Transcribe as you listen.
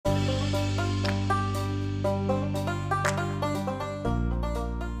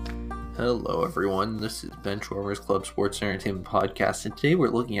Hello, everyone. This is Benchwarmers Club Sports Entertainment Podcast, and today we're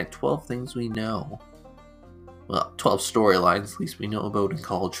looking at 12 things we know. Well, 12 storylines, at least we know about in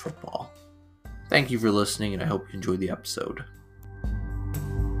college football. Thank you for listening, and I hope you enjoyed the episode.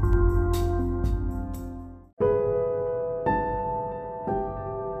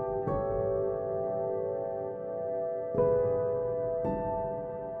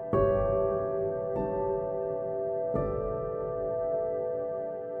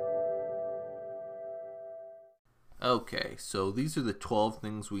 Okay, so these are the 12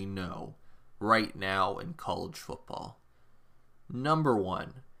 things we know right now in college football. Number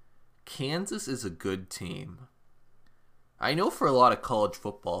 1, Kansas is a good team. I know for a lot of college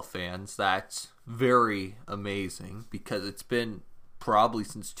football fans that's very amazing because it's been probably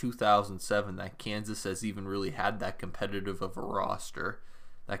since 2007 that Kansas has even really had that competitive of a roster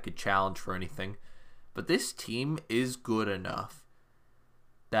that could challenge for anything. But this team is good enough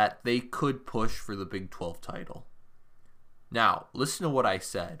that they could push for the Big 12 title. Now, listen to what I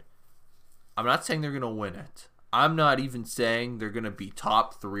said. I'm not saying they're going to win it. I'm not even saying they're going to be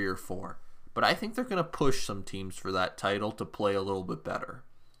top 3 or 4. But I think they're going to push some teams for that title to play a little bit better.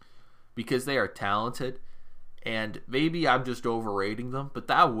 Because they are talented. And maybe I'm just overrating them. But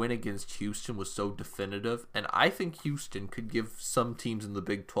that win against Houston was so definitive. And I think Houston could give some teams in the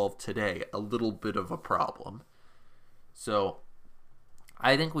Big 12 today a little bit of a problem. So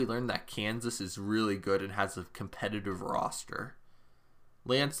I think we learned that Kansas is really good and has a competitive roster.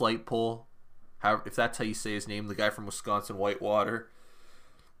 Lance Lightpole, if that's how you say his name, the guy from Wisconsin Whitewater,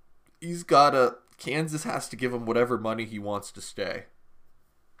 Kansas has to give him whatever money he wants to stay.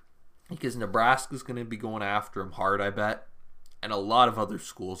 Because Nebraska's going to be going after him hard, I bet. And a lot of other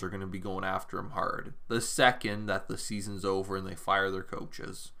schools are going to be going after him hard. The second that the season's over and they fire their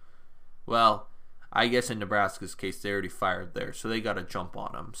coaches. Well, I guess in Nebraska's case, they already fired there, so they got to jump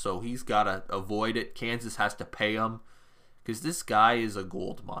on him. So he's got to avoid it. Kansas has to pay him because this guy is a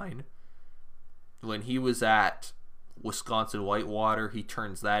gold mine. When he was at Wisconsin Whitewater, he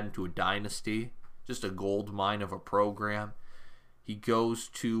turns that into a dynasty, just a gold mine of a program. He goes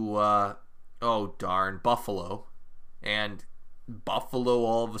to, Buffalo, and Buffalo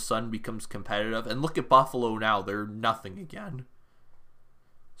all of a sudden becomes competitive. And look at Buffalo now. They're nothing again.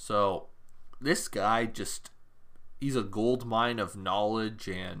 So this guy he's a gold mine of knowledge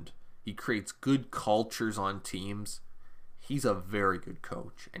and he creates good cultures on teams. He's a very good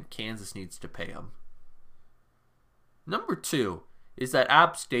coach and Kansas needs to pay him. Number 2 is that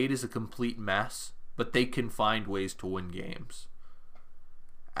App State is a complete mess, but they can find ways to win games.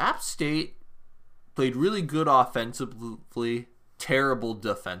 App State played really good offensively, terrible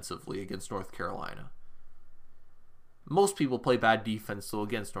defensively against North Carolina. Most people play bad defense though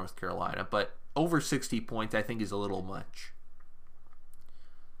against North Carolina, but over 60 points I think is a little much.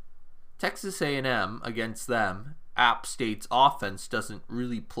 Texas A&M against them, App State's offense doesn't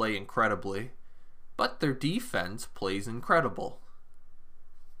really play incredibly, but their defense plays incredible.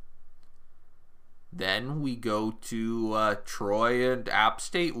 Then we go to Troy and App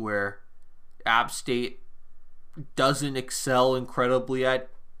State, where App State doesn't excel incredibly at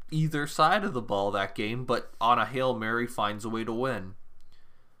either side of the ball that game, but on a Hail Mary finds a way to win.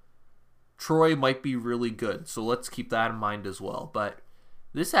 Troy might be really good, so let's keep that in mind as well. But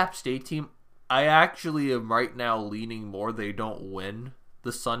this App State team, I actually am right now leaning more they don't win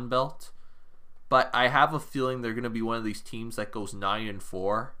the Sun Belt. But I have a feeling they're going to be one of these teams that goes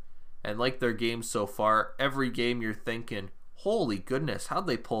 9-4. And like their games so far, every game you're thinking, holy goodness, how'd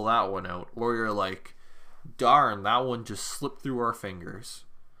they pull that one out? Or you're like, darn, that one just slipped through our fingers.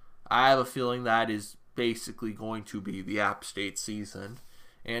 I have a feeling that is basically going to be the App State season.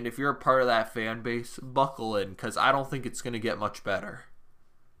 And if you're a part of that fan base, buckle in, because I don't think it's going to get much better.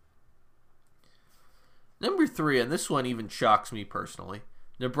 Number 3, and this one even shocks me personally,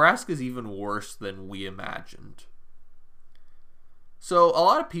 Nebraska's even worse than we imagined. So a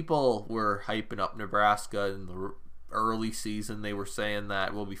lot of people were hyping up Nebraska in the early season. They were saying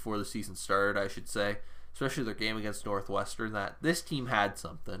that, well, before the season started, I should say, especially their game against Northwestern, that this team had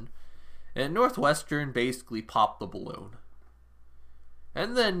something. And Northwestern basically popped the balloon.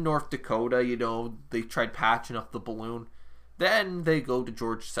 And then North Dakota, they tried patching up the balloon. Then they go to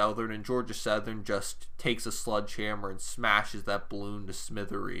Georgia Southern, and Georgia Southern just takes a sledgehammer and smashes that balloon to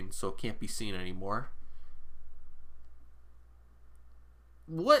smithereens, so it can't be seen anymore.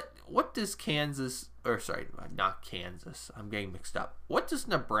 What does Kansas, or sorry, not Kansas, I'm getting mixed up. What does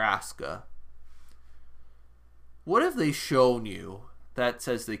Nebraska, what have they shown you that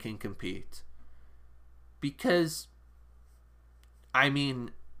says they can compete? Because, I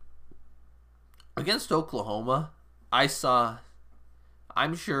mean, against Oklahoma, I saw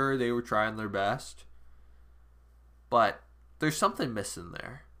I'm sure they were trying their best, but there's something missing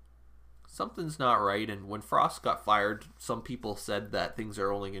there. Something's not right, and when Frost got fired, some people said that things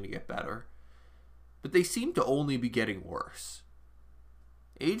are only going to get better. But they seem to only be getting worse.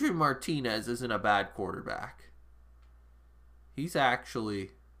 Adrian Martinez isn't a bad quarterback. He's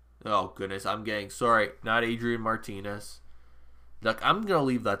actually... Oh, goodness, I'm getting... Sorry, not Adrian Martinez. Look, I'm going to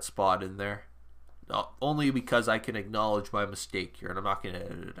leave that spot in there. Only because I can acknowledge my mistake here, and I'm not going to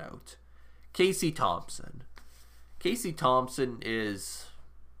edit it out. Casey Thompson. Casey Thompson is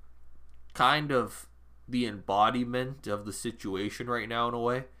kind of the embodiment of the situation right now in a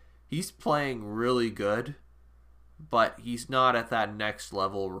way. He's playing really good, but he's not at that next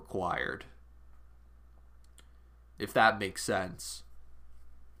level required. If that makes sense.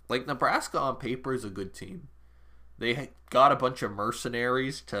 Like, Nebraska on paper is a good team. They got a bunch of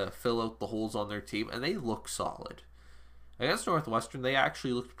mercenaries to fill out the holes on their team, and they look solid. Against Northwestern, they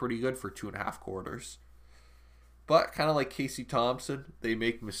actually looked pretty good for 2.5 quarters. But kind of like Casey Thompson, they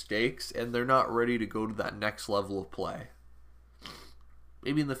make mistakes, and they're not ready to go to that next level of play.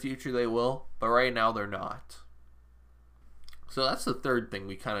 Maybe in the future they will, but right now they're not. So that's the third thing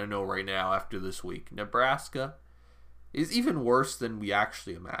we kind of know right now after this week. Nebraska is even worse than we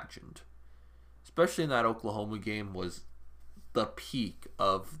actually imagined. Especially in that Oklahoma game was the peak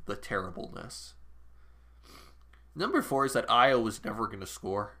of the terribleness. Number 4 is that Iowa's never going to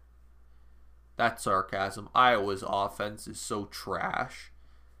score. That's sarcasm. Iowa's offense is so trash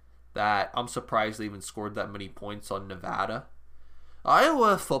that I'm surprised they even scored that many points on Nevada.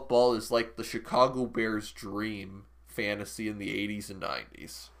 Iowa football is like the Chicago Bears' dream fantasy in the 80s and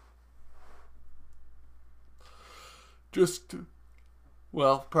 90s.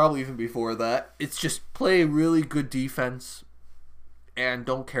 Well, probably even before that. It's just play really good defense and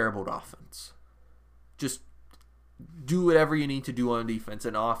don't care about offense. Just do whatever you need to do on defense,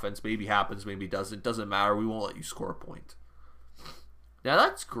 and offense maybe happens, maybe doesn't. Doesn't matter. We won't let you score a point. Now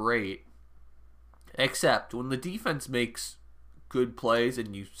that's great, except when the defense makes good plays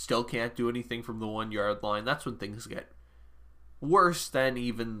and you still can't do anything from the 1-yard line, that's when things get worse than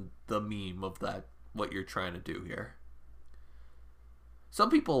even the meme of that, what you're trying to do here. Some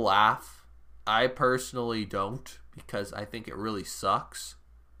people laugh. I personally don't, because I think it really sucks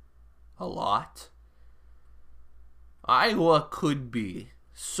a lot. Iowa could be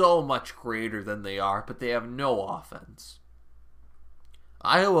so much greater than they are, but they have no offense.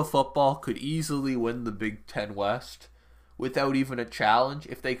 Iowa football could easily win the Big Ten West without even a challenge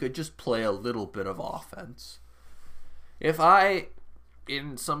if they could just play a little bit of offense. If I,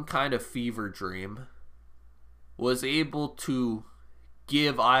 in some kind of fever dream, was able to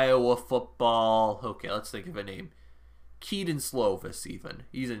give Iowa football... Okay, let's think of a name. Keaton Slovis, even.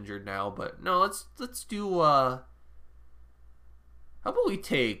 He's injured now, but no, let's do... How about we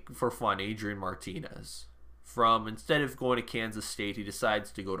take, for fun, Adrian Martinez? From, instead of going to Kansas State, he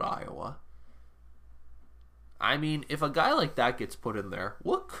decides to go to Iowa. I mean, if a guy like that gets put in there,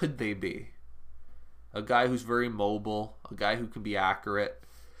 what could they be? A guy who's very mobile, a guy who can be accurate,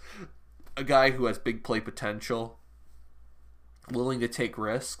 a guy who has big play potential, willing to take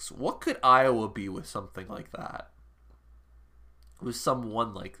risks. What could Iowa be with something like that? With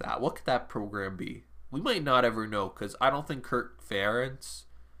someone like that? What could that program be? We might not ever know, because I don't think Kirk Ferentz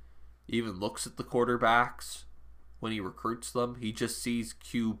even looks at the quarterbacks when he recruits them. He just sees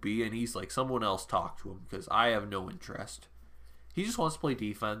QB and he's like, someone else talk to him, because I have no interest. He just wants to play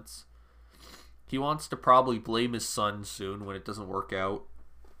defense. He wants to probably blame his son soon when it doesn't work out.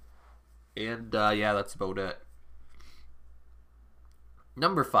 And yeah, that's about it.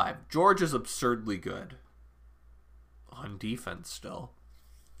 Number 5, Georgia's absurdly good on defense still.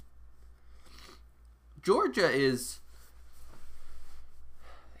 Georgia is...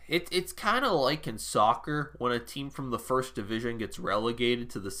 It's kind of like in soccer when a team from the first division gets relegated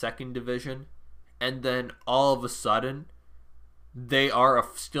to the second division, and then all of a sudden they are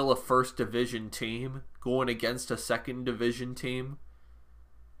still a first division team going against a second division team.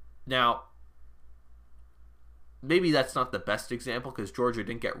 Now, maybe that's not the best example because Georgia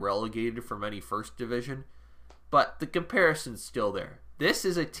didn't get relegated from any first division, but the comparison's still there. This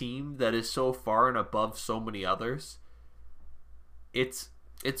is a team that is so far and above so many others. It's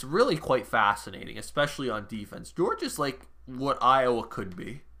really quite fascinating, especially on defense. Georgia's like what Iowa could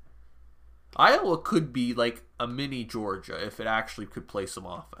be. Iowa could be like a mini Georgia if it actually could play some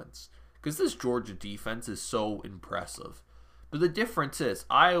offense. Because this Georgia defense is so impressive. But the difference is,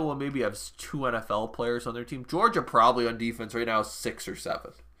 Iowa maybe has 2 NFL players on their team. Georgia probably on defense right now is 6 or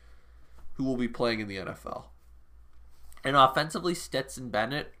 7 who will be playing in the NFL. And offensively, Stetson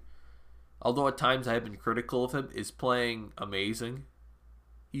Bennett, although at times I have been critical of him, is playing amazing.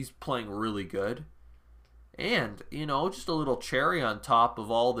 He's playing really good. And, just a little cherry on top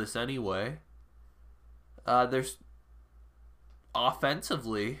of all this anyway. There's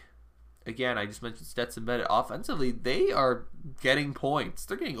offensively, again, I just mentioned Stetson Bennett. Offensively, they are getting points.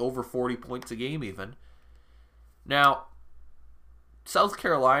 They're getting over 40 points a game even. Now, South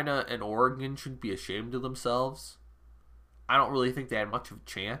Carolina and Oregon shouldn't be ashamed of themselves. I don't really think they had much of a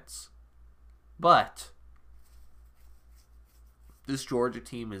chance. But this Georgia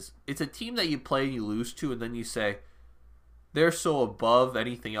team it's a team that you play and you lose to, and then you say, they're so above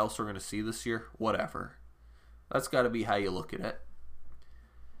anything else we're going to see this year. Whatever. That's got to be how you look at it.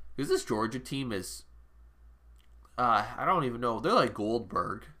 Because this Georgia team is, I don't even know, they're like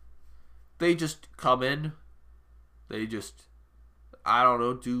Goldberg. They just come in, they just, I don't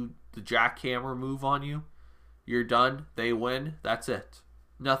know, do the jackhammer move on you. You're done. They win. That's it.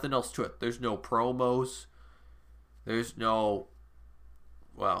 Nothing else to it. There's no promos. There's no,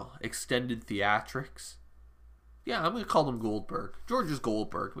 extended theatrics. Yeah, I'm going to call them Goldberg. Georgia's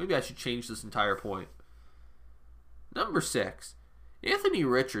Goldberg. Maybe I should change this entire point. Number 6. Anthony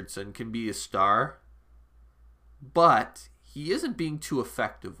Richardson can be a star, but he isn't being too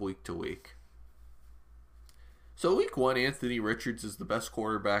effective week to week. So week 1, Anthony Richards is the best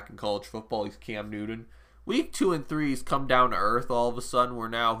quarterback in college football. He's Cam Newton. Week 2 and 3, he's come down to earth all of a sudden, where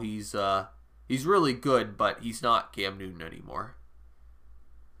now he's really good, but he's not Cam Newton anymore.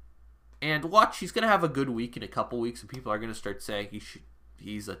 And watch, he's going to have a good week in a couple weeks, and people are going to start saying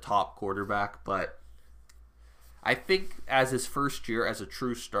he's a top quarterback, but I think as his first year as a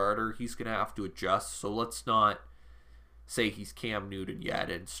true starter, he's going to have to adjust. So let's not say he's Cam Newton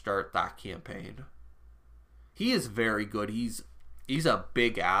yet and start that campaign. He is very good. He's a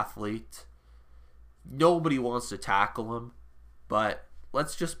big athlete. Nobody wants to tackle him, but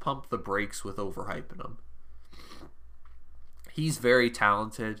let's just pump the brakes with overhyping him. He's very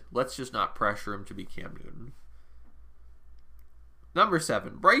talented. Let's just not pressure him to be Cam Newton. Number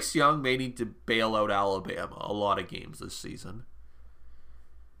 7, Bryce Young may need to bail out Alabama a lot of games this season.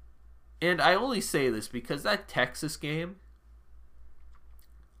 And I only say this because that Texas game,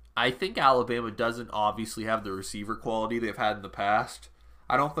 I think Alabama doesn't obviously have the receiver quality they've had in the past.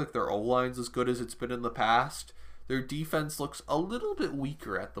 I don't think their O-line's as good as it's been in the past. Their defense looks a little bit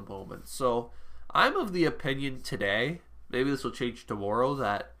weaker at the moment. So I'm of the opinion today, maybe this will change tomorrow,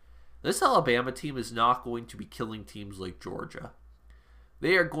 that this Alabama team is not going to be killing teams like Georgia.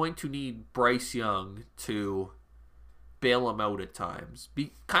 They are going to need Bryce Young to bail him out at times.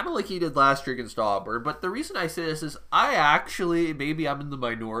 Kind of like he did last year against Auburn. But the reason I say this is maybe I'm in the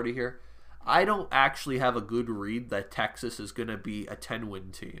minority here, I don't actually have a good read that Texas is going to be a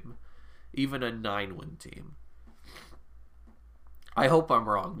 10-win team. Even a 9-win team. I hope I'm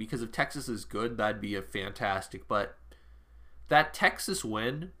wrong, because if Texas is good, that'd be a fantastic. But that Texas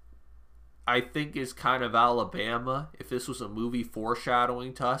win, I think, is kind of Alabama. If this was a movie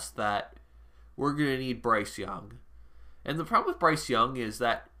foreshadowing to us that we're going to need Bryce Young. And the problem with Bryce Young is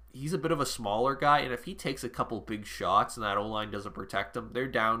that he's a bit of a smaller guy, and if he takes a couple big shots and that O-line doesn't protect him, they're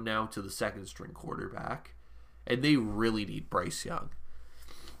down now to the second-string quarterback. And they really need Bryce Young.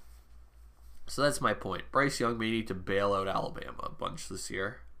 So that's my point. Bryce Young may need to bail out Alabama a bunch this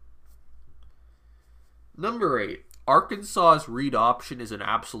year. Number 8. Arkansas's read option is an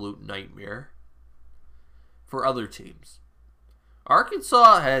absolute nightmare for other teams.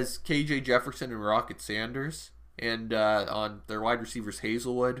 Arkansas has KJ Jefferson and Rocket Sanders, and on their wide receivers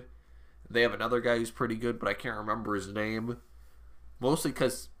Hazelwood. They have another guy who's pretty good, but I can't remember his name. Mostly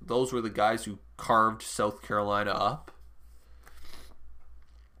because those were the guys who carved South Carolina up.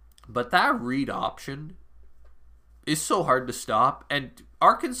 But that read option is so hard to stop, and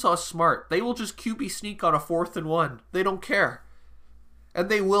Arkansas is smart. They will just QB sneak on a 4th and 1. They don't care. And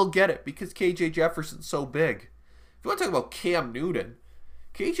they will get it because KJ Jefferson's so big. If you want to talk about Cam Newton,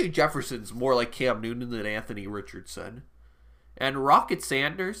 KJ Jefferson's more like Cam Newton than Anthony Richardson. And Rocket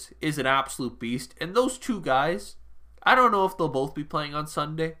Sanders is an absolute beast. And those two guys, I don't know if they'll both be playing on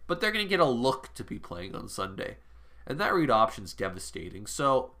Sunday, but they're going to get a look to be playing on Sunday. And that read option's devastating.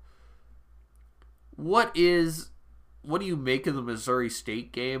 So, what do you make of the Missouri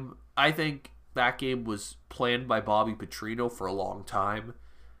State game? I think that game was planned by Bobby Petrino for a long time,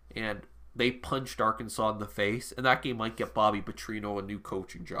 and they punched Arkansas in the face, and that game might get Bobby Petrino a new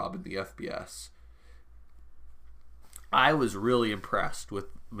coaching job in the FBS. I was really impressed with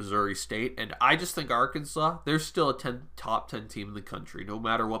Missouri State, and I just think Arkansas, they're still a top 10 team in the country, no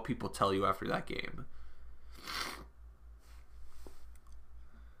matter what people tell you after that game.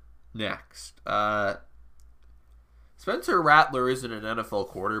 Next, Spencer Rattler isn't an NFL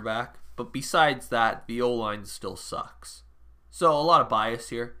quarterback, but besides that, the O-line still sucks. So a lot of bias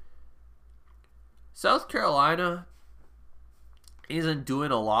here. South Carolina isn't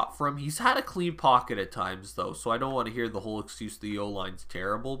doing a lot for him. He's had a clean pocket at times, though, so I don't want to hear the whole excuse the O-line's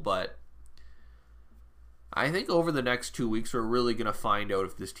terrible, but I think over the next 2 weeks we're really going to find out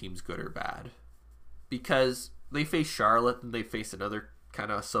if this team's good or bad. Because they face Charlotte and they face another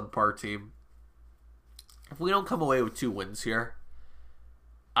kind of subpar team. If we don't come away with 2 wins here,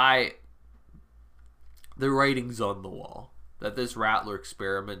 the writing's on the wall that this Rattler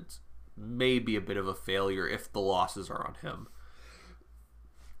experiment may be a bit of a failure if the losses are on him.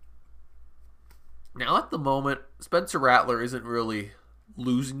 Now, at the moment, Spencer Rattler isn't really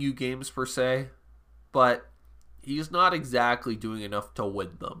losing you games per se, but he's not exactly doing enough to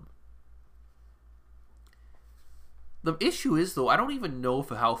win them. The issue is, though, I don't even know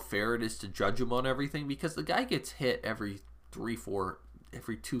how fair it is to judge him on everything, because the guy gets hit every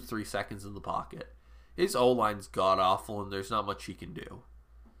 2-3 seconds in the pocket. His O-line's god-awful, and there's not much he can do.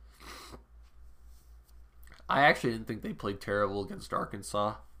 I actually didn't think they played terrible against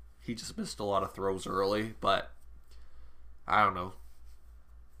Arkansas. He just missed a lot of throws early, but I don't know.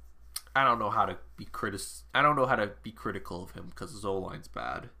 I don't know how to be critical of him because his O-line's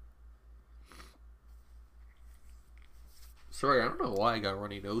bad. Sorry, I don't know why I got a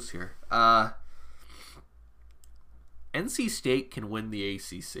runny nose here. NC State can win the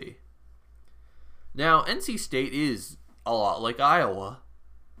ACC. Now, NC State is a lot like Iowa.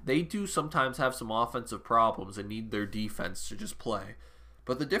 They do sometimes have some offensive problems and need their defense to just play.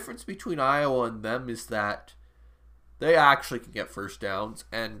 But the difference between Iowa and them is that they actually can get first downs,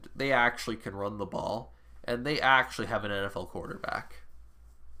 and they actually can run the ball, and they actually have an NFL quarterback.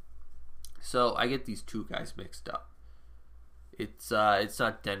 So I get these two guys mixed up. It's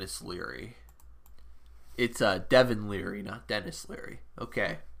not Dennis Leary. It's Devin Leary, not Dennis Leary.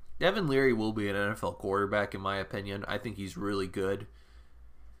 Okay. Devin Leary will be an NFL quarterback, in my opinion. I think he's really good.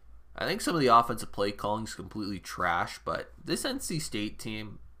 I think some of the offensive play calling is completely trash, but this NC State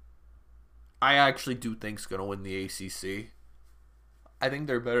team, I actually do think is going to win the ACC. I think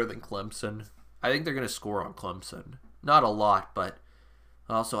they're better than Clemson. I think they're going to score on Clemson. Not a lot, but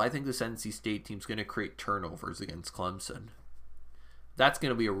also I think this NC State team's going to create turnovers against Clemson. That's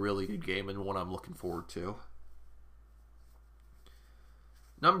going to be a really good game and one I'm looking forward to.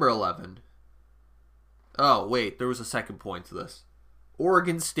 Number 11. Oh, wait, there was a second point to this.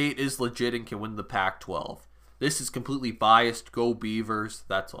 Oregon State is legit and can win the Pac-12. This is completely biased. Go Beavers.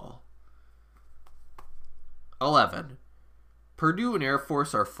 That's all. 11. Purdue and Air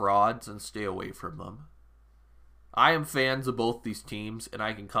Force are frauds and stay away from them. I am fans of both these teams, and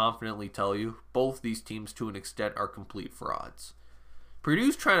I can confidently tell you both these teams to an extent are complete frauds.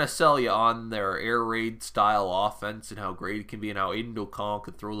 Purdue's trying to sell you on their air raid style offense and how great it can be and how Aiden O'Connell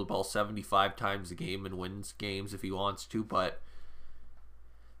could throw the ball 75 times a game and wins games if he wants to, but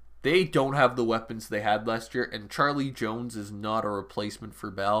they don't have the weapons they had last year, and Charlie Jones is not a replacement for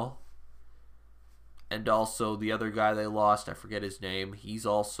Bell. And also, the other guy they lost, I forget his name, he's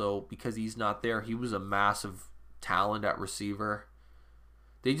also, because he's not there, he was a massive talent at receiver.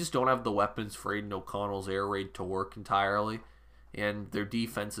 They just don't have the weapons for Aiden O'Connell's air raid to work entirely, and their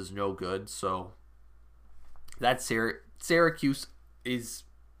defense is no good, so that Syracuse is,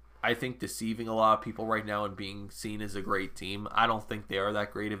 I think, deceiving a lot of people right now and being seen as a great team. I don't think they are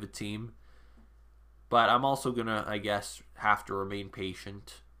that great of a team. But I'm also going to, I guess, have to remain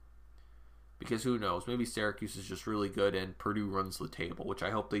patient. Because who knows? Maybe Syracuse is just really good and Purdue runs the table, which I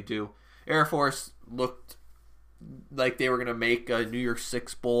hope they do. Air Force looked like they were going to make a New Year's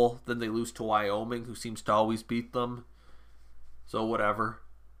Six Bowl. Then they lose to Wyoming, who seems to always beat them. So whatever.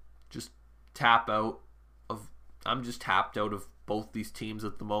 Just tap out of... I'm just tapped out of both these teams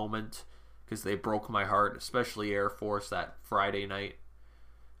at the moment because they broke my heart, especially Air Force that Friday night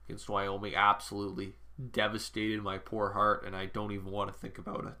against Wyoming. Absolutely devastated my poor heart, and I don't even want to think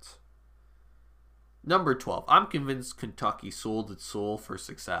about it. Number 12. I'm convinced Kentucky sold its soul for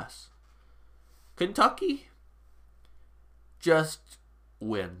success. Kentucky just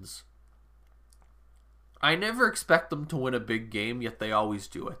wins. I never expect them to win a big game, yet they always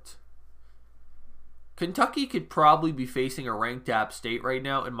do it. Kentucky could probably be facing a ranked App State right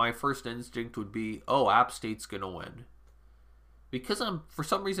now, and my first instinct would be, oh, App State's going to win. Because I'm, for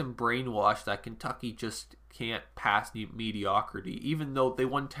some reason, brainwashed that Kentucky just can't pass mediocrity, even though they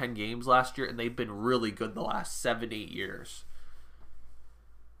won 10 games last year, and they've been really good the last 7-8 years.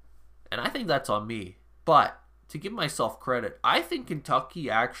 And I think that's on me. But, to give myself credit, I think Kentucky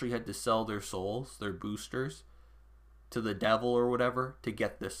actually had to sell their souls, their boosters, to the devil or whatever, to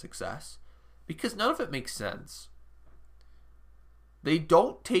get this success. Because none of it makes sense. They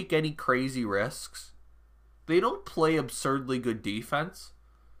don't take any crazy risks. They don't play absurdly good defense.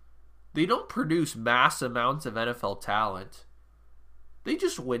 They don't produce mass amounts of NFL talent. They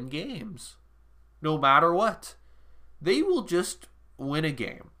just win games. No matter what. They will just win a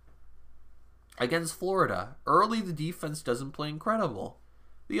game. Against Florida, early the defense doesn't play incredible.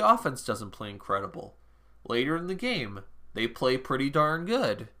 The offense doesn't play incredible. Later in the game, they play pretty darn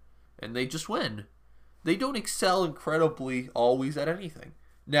good. And they just win. They don't excel incredibly always at anything.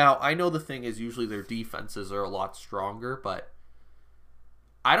 Now, I know the thing is usually their defenses are a lot stronger, but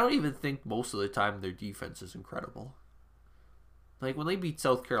I don't even think most of the time their defense is incredible. Like, when they beat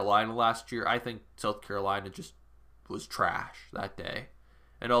South Carolina last year, I think South Carolina just was trash that day.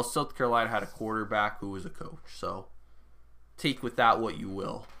 And also, South Carolina had a quarterback who was a coach. So, take with that what you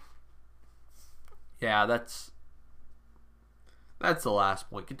will. Yeah, that's the last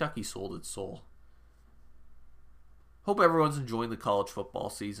point. Kentucky sold its soul. Hope everyone's enjoying the college football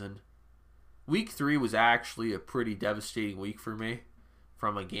season. Week 3 was actually a pretty devastating week for me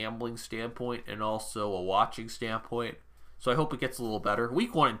from a gambling standpoint and also a watching standpoint. So I hope it gets a little better.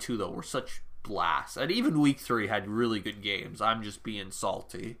 Week 1 and 2, though, were such blasts. And even week 3 had really good games. I'm just being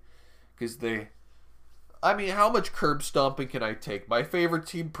salty. Because how much curb stomping can I take? My favorite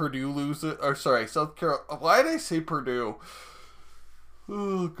team, Purdue, loses. Or, sorry, South Carolina. Why did I say Purdue?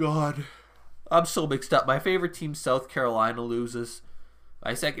 Oh, God. I'm so mixed up. My favorite team, South Carolina, loses.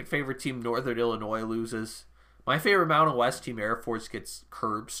 My second favorite team, Northern Illinois, loses. My favorite Mountain West team, Air Force, gets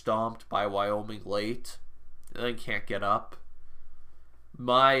curb stomped by Wyoming late. And then can't get up.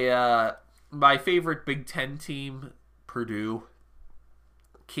 My favorite Big Ten team, Purdue,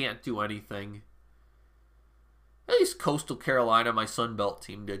 can't do anything. At least Coastal Carolina, my Sun Belt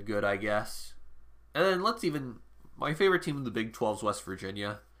team, did good, I guess. And then my favorite team in the Big 12 is West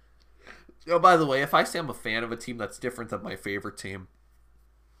Virginia. Oh, by the way, if I say I'm a fan of a team, that's different than my favorite team.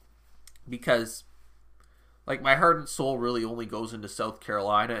 Because, my heart and soul really only goes into South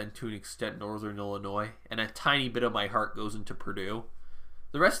Carolina and to an extent Northern Illinois. And a tiny bit of my heart goes into Purdue.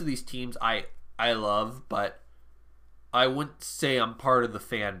 The rest of these teams I love, but I wouldn't say I'm part of the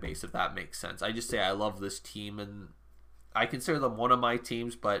fan base, if that makes sense. I just say I love this team, and I consider them one of my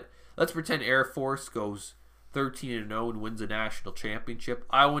teams, but let's pretend Air Force goes 13-0 and wins a national championship.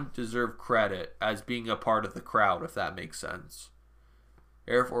 I wouldn't deserve credit as being a part of the crowd, if that makes sense.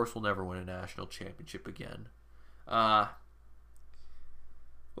 Air Force will never win a national championship again. What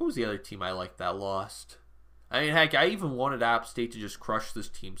was the other team I liked that lost? I mean, heck, I even wanted App State to just crush this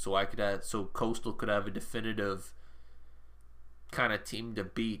team so Coastal could have a definitive kind of team to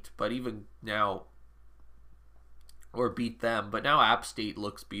beat. But even now, or beat them. But now App State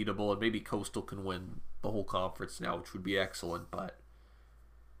looks beatable, and maybe Coastal can win the whole conference now, which would be excellent. But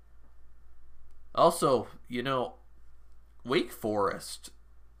also, Wake Forest,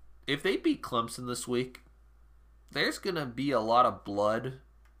 if they beat Clemson this week, there's going to be a lot of blood,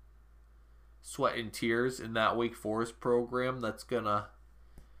 sweat, and tears in that Wake Forest program that's going to,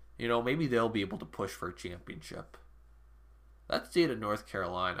 maybe they'll be able to push for a championship. That state of North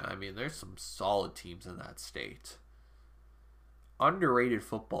Carolina, I mean, there's some solid teams in that state. Underrated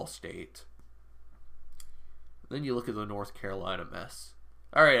football state. Then you look at the North Carolina mess.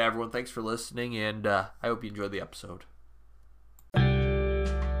 All right, everyone, thanks for listening, and I hope you enjoyed the episode.